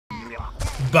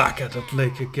back at that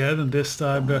lake again, and this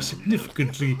time there are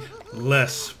significantly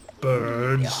less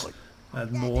birds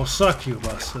and more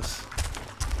succubuses,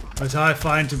 which I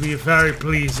find to be a very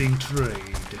pleasing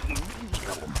trade.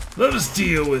 Let us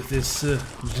deal with this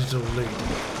little lady.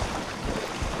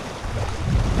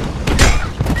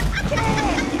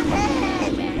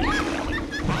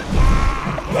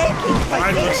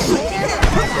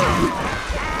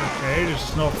 Okay, this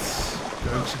is not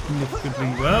going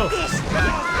significantly well.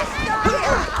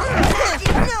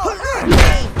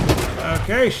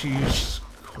 Okay, she's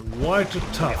quite a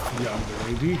tough young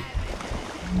lady.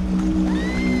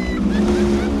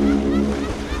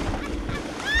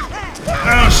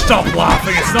 Oh, stop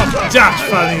laughing! It's not that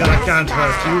funny that I can't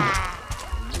hurt you.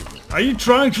 Are you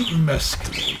trying to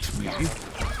emasculate me?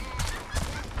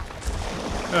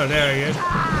 Oh, there he is.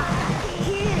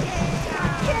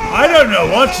 I don't know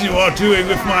what you are doing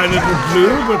with my little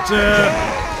blue, but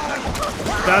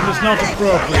that is not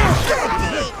appropriate.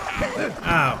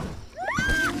 Ow.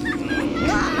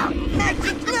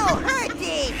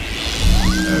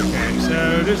 Okay,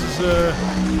 so this is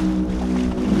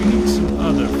we need some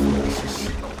other forces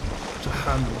to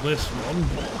handle this one.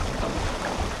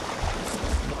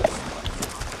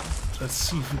 Let's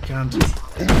see if we can't.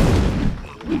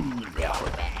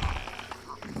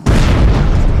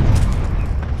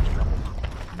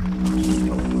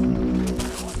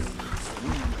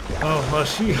 Oh, well,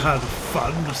 she had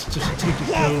fun. Let's just take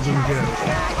the golden girl.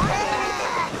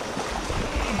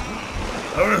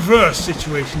 A reverse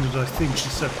situation that I think the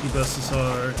succubuses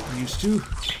are used to.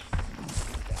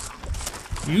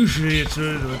 Usually it's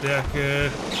they're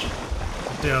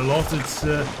allotted.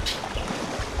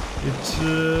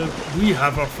 We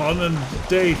have our fun and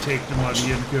they take the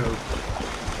money and go.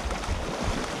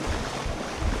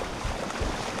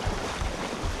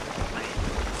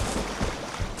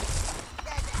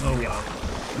 Oh well,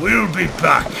 we'll be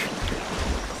back.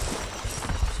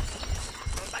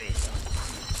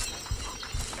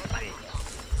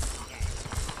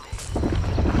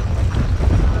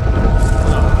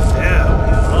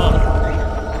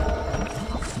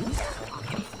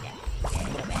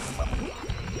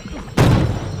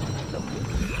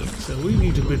 We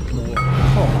need a bit more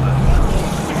combat.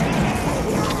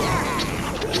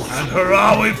 And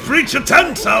hurrah, we've reached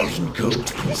 10,000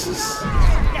 gold pieces.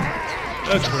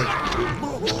 That's great.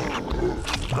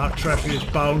 Our treasure is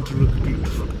bound to look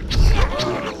beautiful.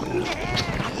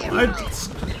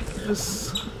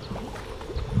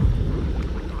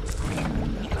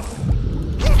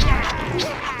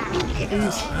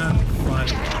 Please and fine.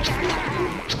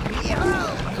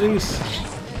 Please.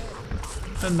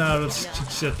 And now let's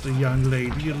teach the young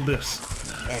lady a lesson.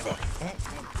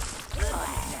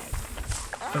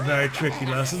 A very tricky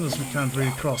lesson as we can't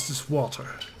really cross this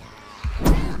water.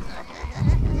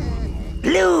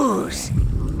 Blues!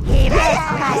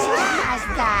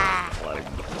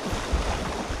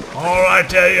 Alright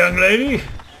there, young lady.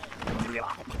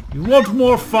 You want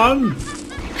more fun?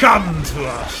 Come to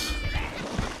us.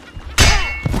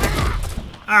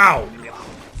 Ow!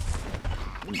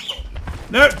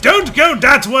 No, don't go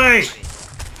that way!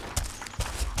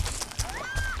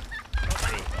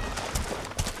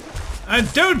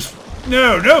 And don't...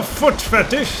 No foot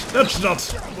fetish. That's not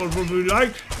what we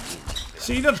like.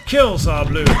 See, that kills our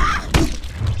blue.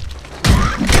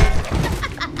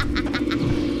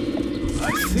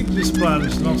 I think this plan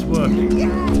is not working.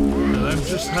 And I'm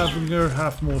just having her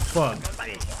have more fun.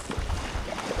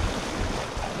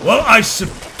 Well, I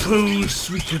suppose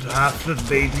we could have that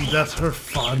lady let her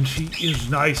fun. She is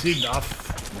nice enough.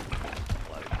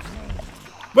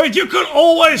 Wait, you could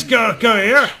always go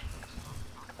here.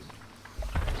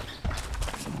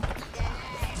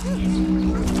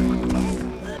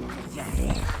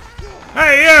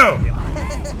 Hey, you!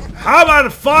 How about a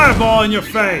fireball in your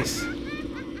face?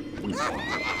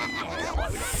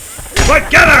 Wait,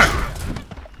 get her!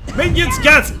 Minions,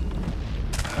 get her!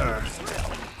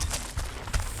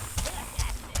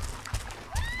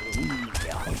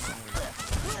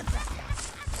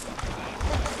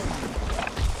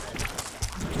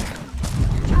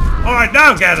 Alright,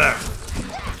 now get her!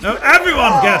 No,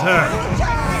 everyone get her!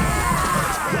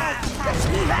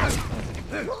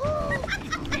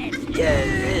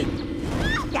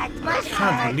 I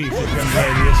can't believe this young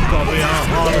lady is probably our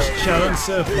hardest challenge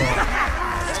so far.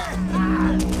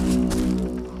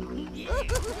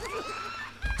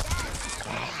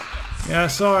 Yeah,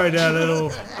 sorry there,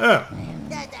 little... Oh.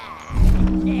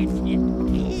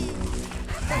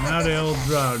 Now they all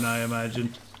drown, I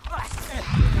imagine.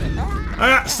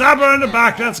 Alright, stab her in the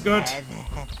back, that's good.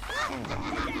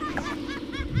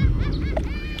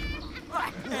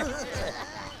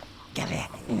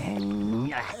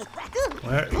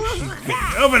 Where is she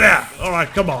getting? Over there! Alright,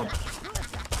 come on.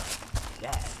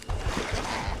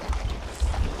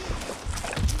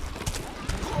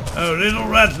 Oh, little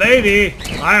red lady,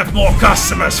 I have more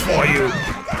customers for you.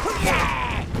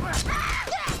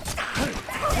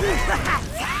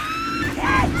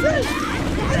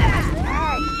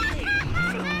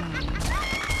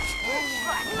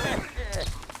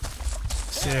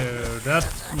 So that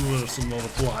was a lot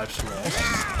of lives lost.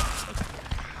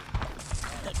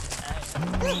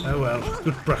 Oh well,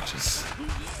 good practice.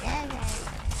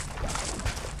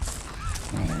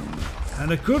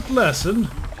 And a good lesson.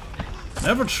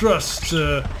 Never trust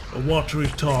a watery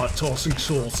tart tossing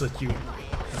swords at you.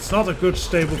 It's not a good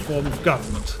stable form of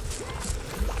government.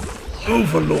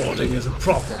 Overlording is a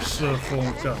proper form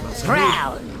of government. So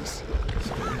Frowns.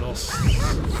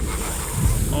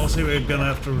 Also, we're gonna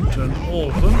have to return all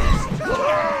of them.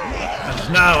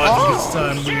 And now I think it's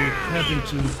time we head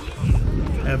into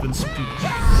Heaven's Peak.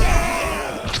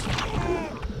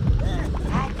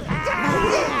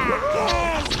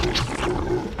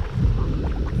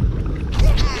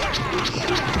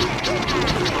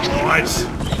 Alright,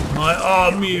 my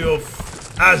army of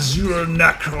Azure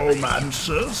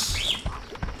Necromancers.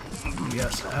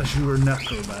 Yes, Azure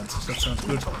Necromancers, that sounds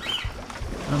good.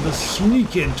 And let's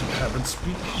sneak into Heaven's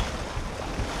Peak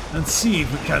and see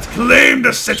if we can't claim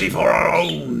the city for our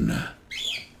own.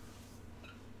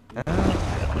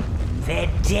 They're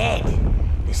dead.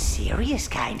 The serious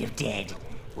kind of dead.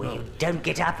 Where you don't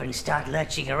get up and start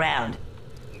lurching around.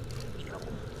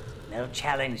 No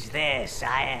challenge there,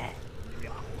 sire.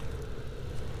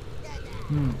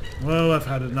 Well, I've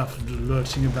had enough of the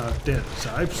lurching about dead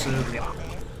types, so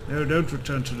no, don't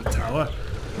return to the tower.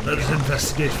 Let us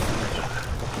investigate further.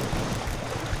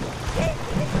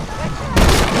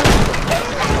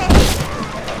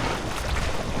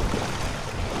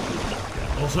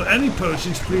 Also, any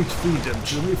potions, please feed them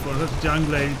to me, for that young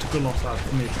lady took a lot out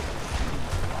of me.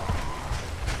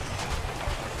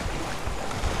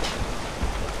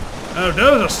 Oh,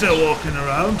 those are still walking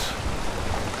around.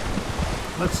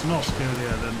 Let's not go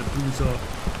there then, the booze are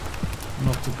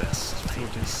not the best for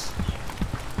this.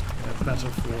 They're better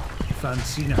for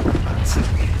fancy necromancy.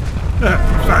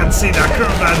 Fancy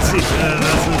necromancy!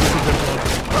 That's a good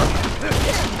one.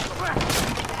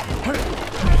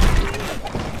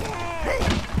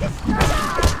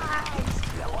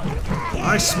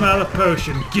 I smell a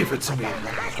potion, give it to me.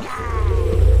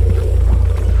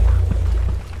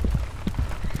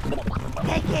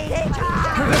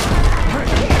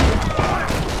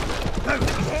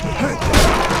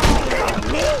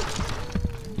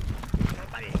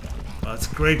 That's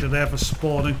great that they have a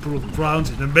spawning proof ground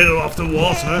in the middle of the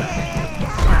water.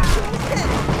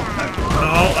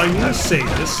 Now, are you a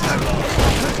sadist?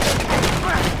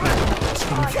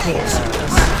 Of course it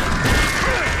is.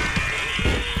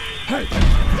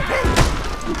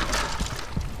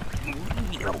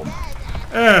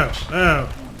 Oh,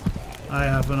 I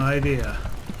have an idea.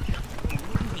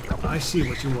 I see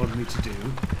what you want me to do.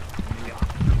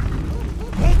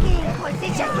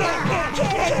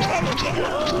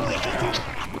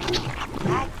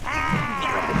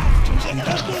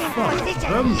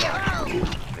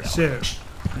 So,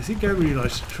 I think I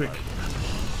realized the trick.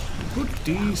 Put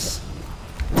these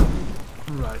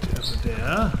right over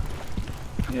there.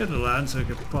 Near the land so I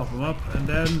can pop them up, and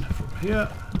then from here.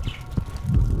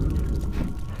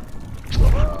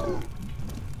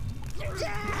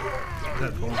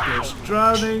 That one goes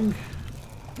drowning.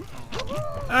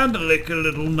 And a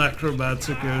little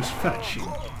necromancer goes fetching.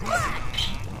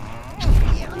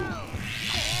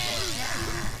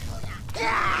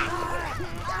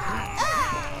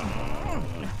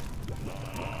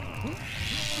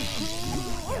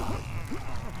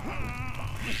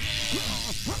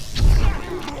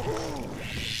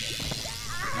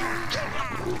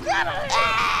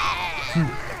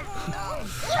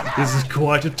 This is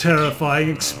quite a terrifying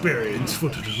experience for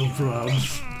the little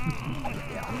browns.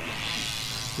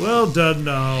 Well done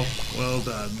now, well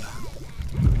done.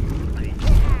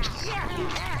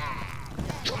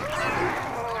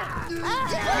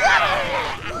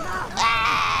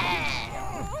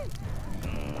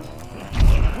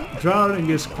 Drowning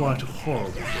is quite a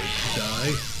horrible way to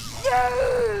die.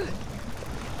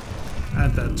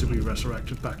 And then to be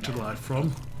resurrected back to life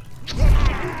from.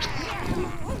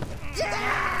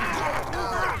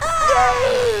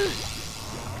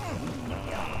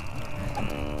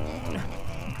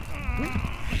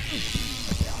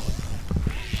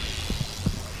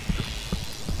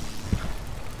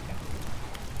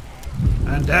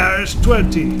 And there's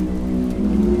 20.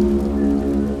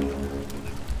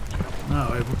 Now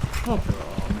I have a proper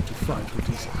army to fight with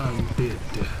these undead.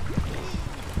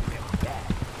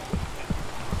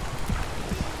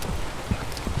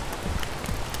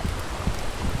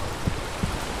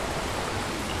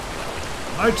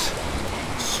 Right.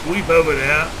 Sweep over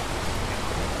there.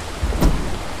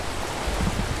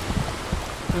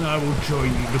 And I will join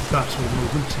you in the battle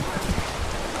movement.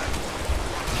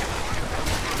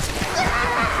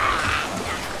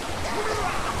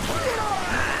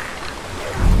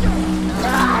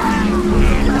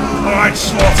 Alright,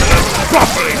 slaughter them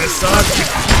properly this time.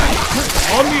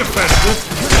 On the offensive.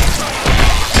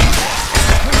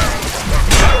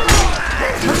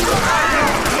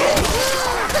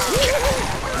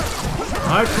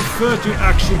 I prefer to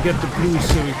actually get the blue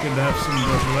so we can have some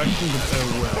resurrection, but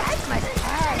oh well.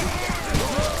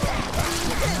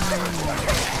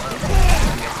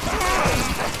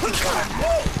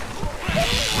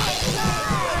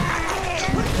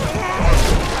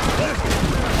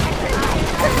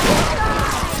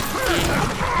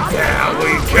 There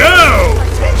we go!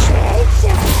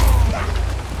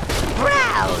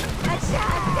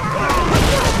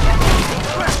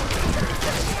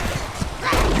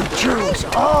 You choose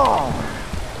all.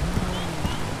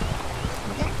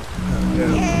 I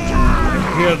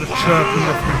hear the chirping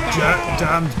of the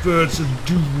damned birds of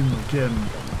doom again.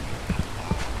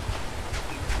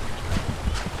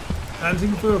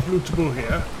 Anything for lootable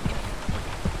here?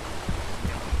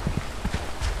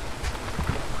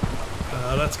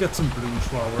 Let's get some blues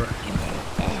while we're...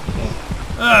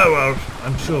 Oh well,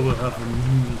 I'm sure we'll have a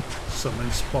new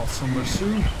summoning spot somewhere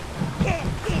soon.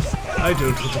 I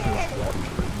don't want to go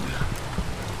wandering.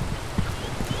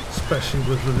 Especially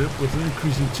with an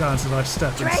increasing chance that I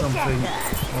step in something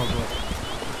horrible.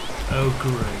 Oh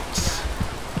great.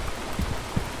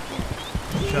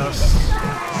 Just...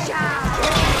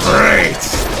 Great!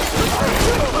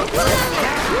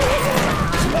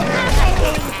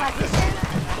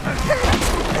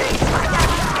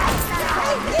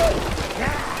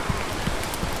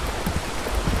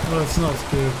 Well, it's not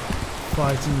good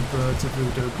fighting the birds if we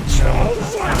don't know.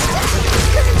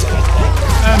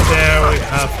 And there we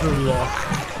have the lock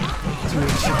to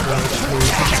reach the birds food.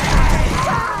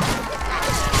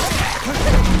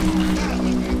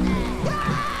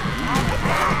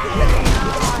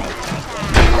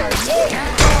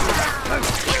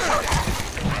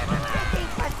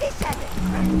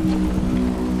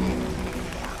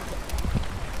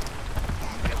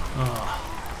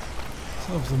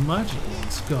 Of the magical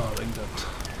scarring that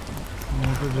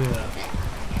over there.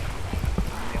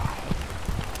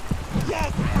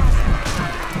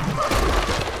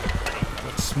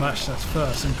 Let's smash that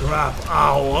first and grab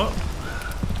our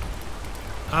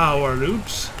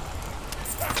loot.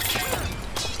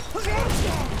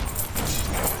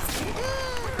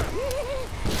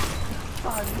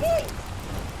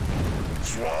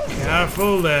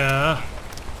 Careful there.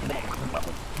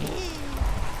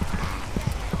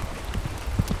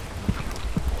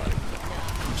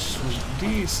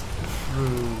 These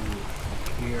through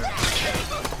here.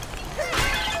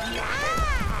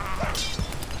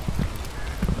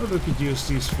 Or we could use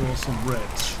these for some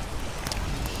reds.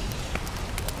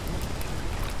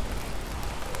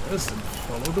 Yes, then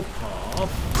follow the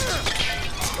path.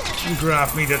 And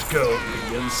grab me that gold,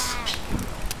 minions.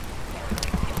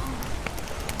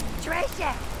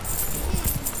 Treasure.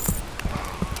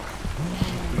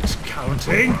 It's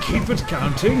counting, keep it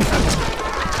counting.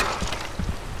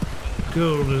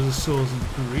 Gold is a source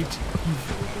of great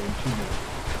evil, don't you know?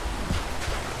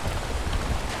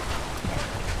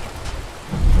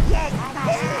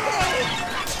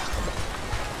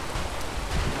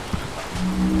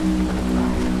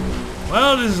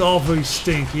 Well, this is all very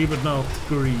stinky, but not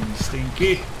green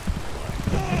stinky.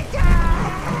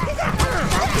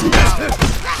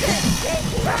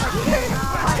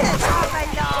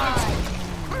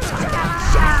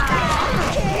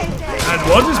 And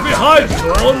what is behind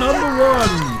door number 1?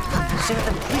 So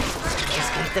the beasts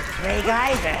escaped the plague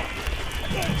either.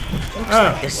 Looks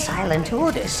like the Silent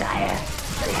Order, sire.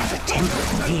 They have a temple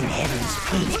within Heaven's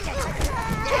Peak.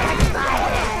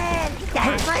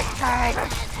 That must hurt.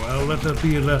 Well, let that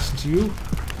be a lesson to you.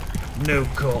 No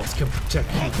cause can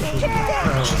protect you from the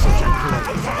perils of the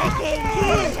plague.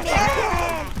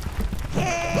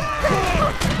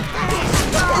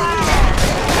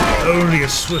 Only a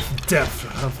swift death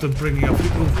after bringing up the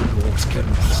Overlords can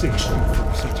save you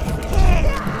from such a fate.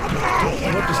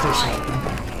 What does this mean?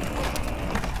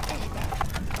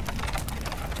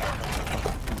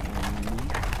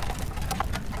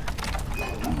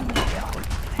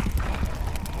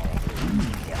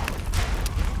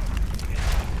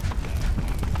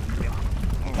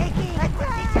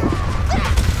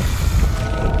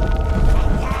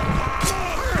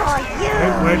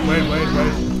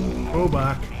 Wait. Go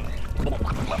back.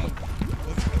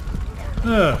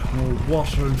 More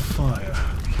water and fire.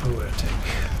 Poetic.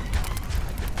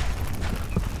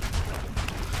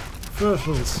 first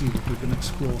we'll see if we can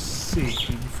explore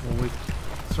safely before we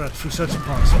thread through such a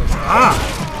password. Ah!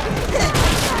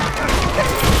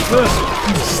 First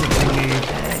piece that we need.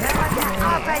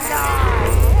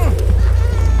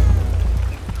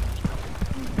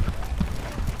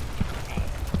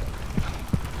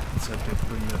 Let's have to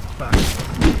bring that back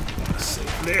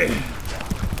safely.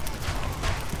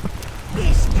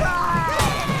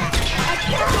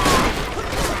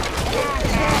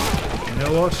 You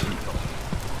know what?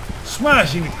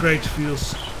 Smashing the crate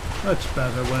feels much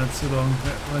better when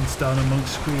it's down among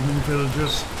screaming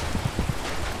villagers.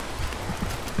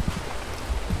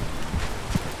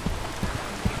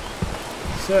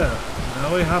 So,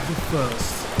 now we have the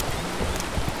first.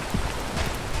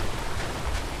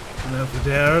 And over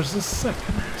there is the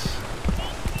second.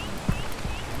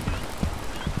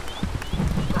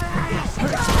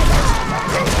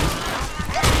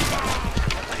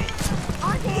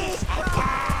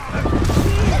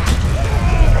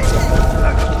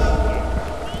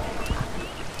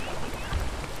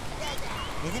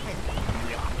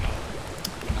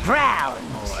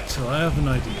 Alright, so I have an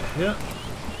idea here.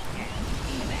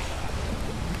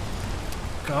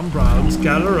 Come, Browns,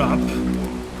 gather up.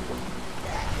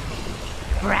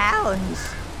 Browns.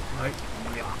 I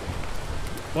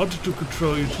wanted to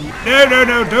control you two.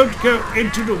 No, don't go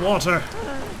into the water.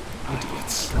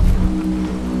 Idiots.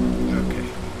 Okay.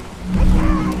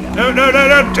 No,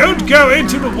 don't go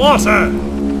into the water!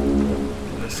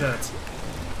 What is that?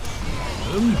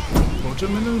 Put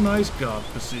him in a nice guard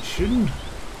position.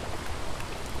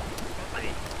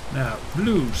 Now,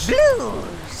 blues.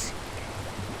 Blues.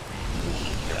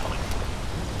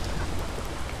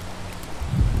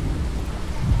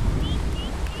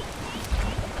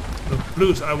 Look,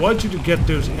 blues, I want you to get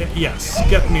those. Yes,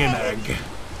 get me an egg.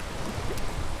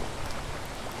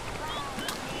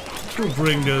 We'll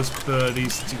bring those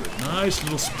birdies to a nice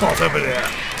little spot over there.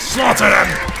 Slaughter them!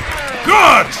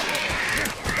 Good!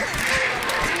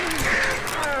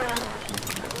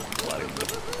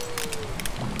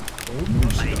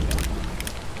 Almost done.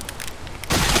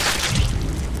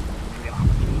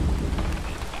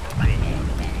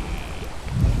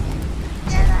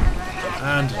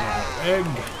 And another egg.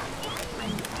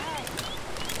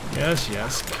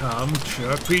 Yes, come,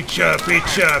 chirpy, chirpy,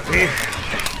 chirpy.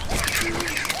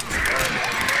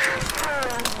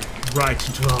 Right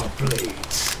into our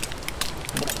blades.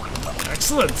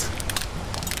 Excellent.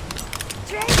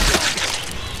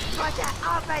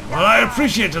 Well, I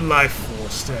appreciate the life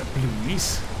force there,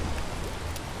 Blueies.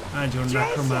 And your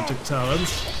necromantic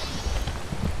talents.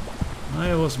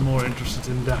 I was more interested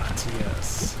in that,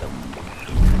 yes.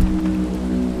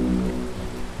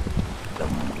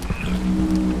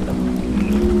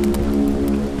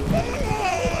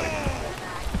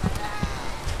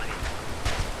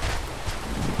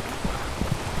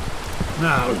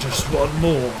 Now, just one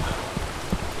more.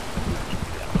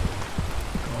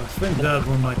 I think that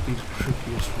one might be the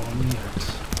trickiest one yet.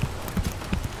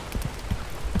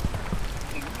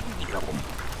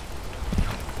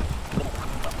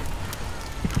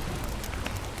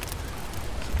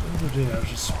 Over there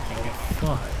is a spot of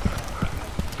fire.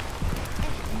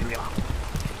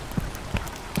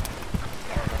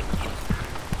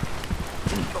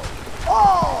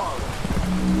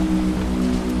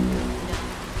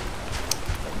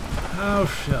 How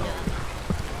shall we?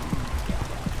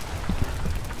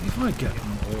 If I get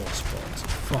more spots of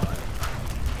fire.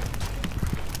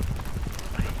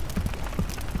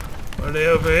 Are they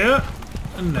over here?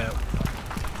 No.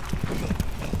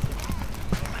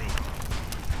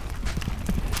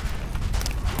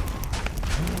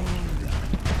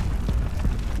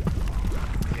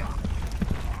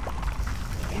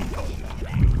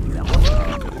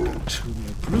 Two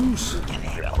more blues.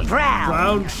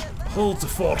 Browns. Hold the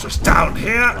fortress down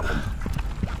here.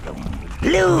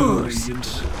 Blues.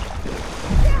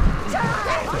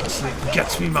 That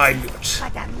gets me my loot.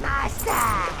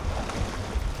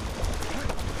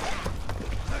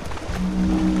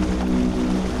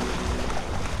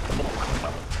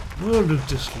 We'll loot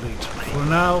this later. For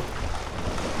now,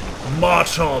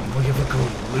 march on. We have a goal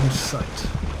in sight.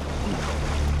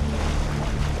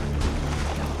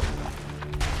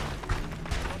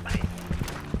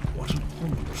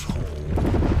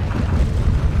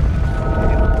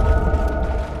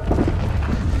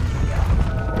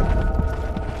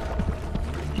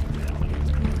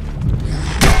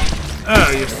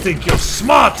 Oh, you think you're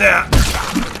smart there?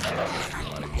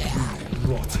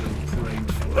 Rotten brain.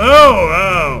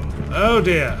 Oh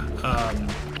dear.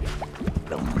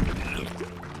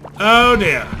 Oh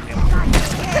dear.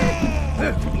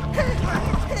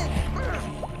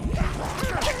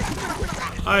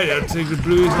 I don't think the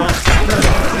blue is on. Right,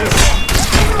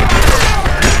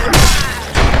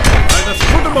 let's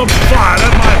put them on fire,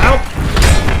 that might help.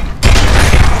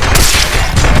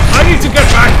 I need to get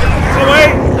back away.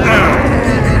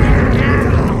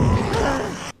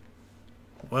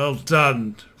 Well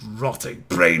done, rotting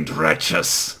brained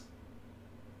wretches.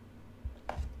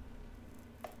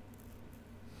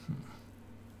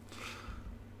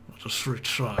 I'll just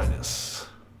retry this.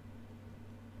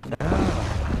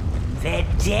 They're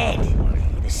dead.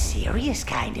 The serious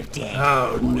kind of dead.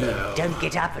 Oh no. Don't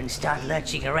get up and start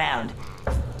lurching around.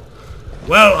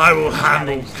 Well, I will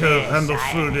handle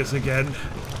through this again.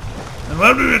 And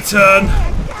when we return,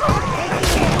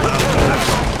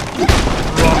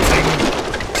 rotting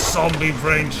zombie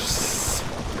brain.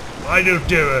 I don't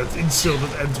do it. Insult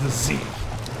that ends with Z.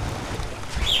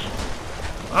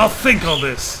 I'll think on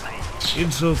this.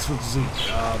 Insults with Z.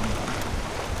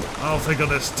 I'll think on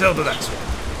this till the next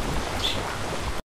one.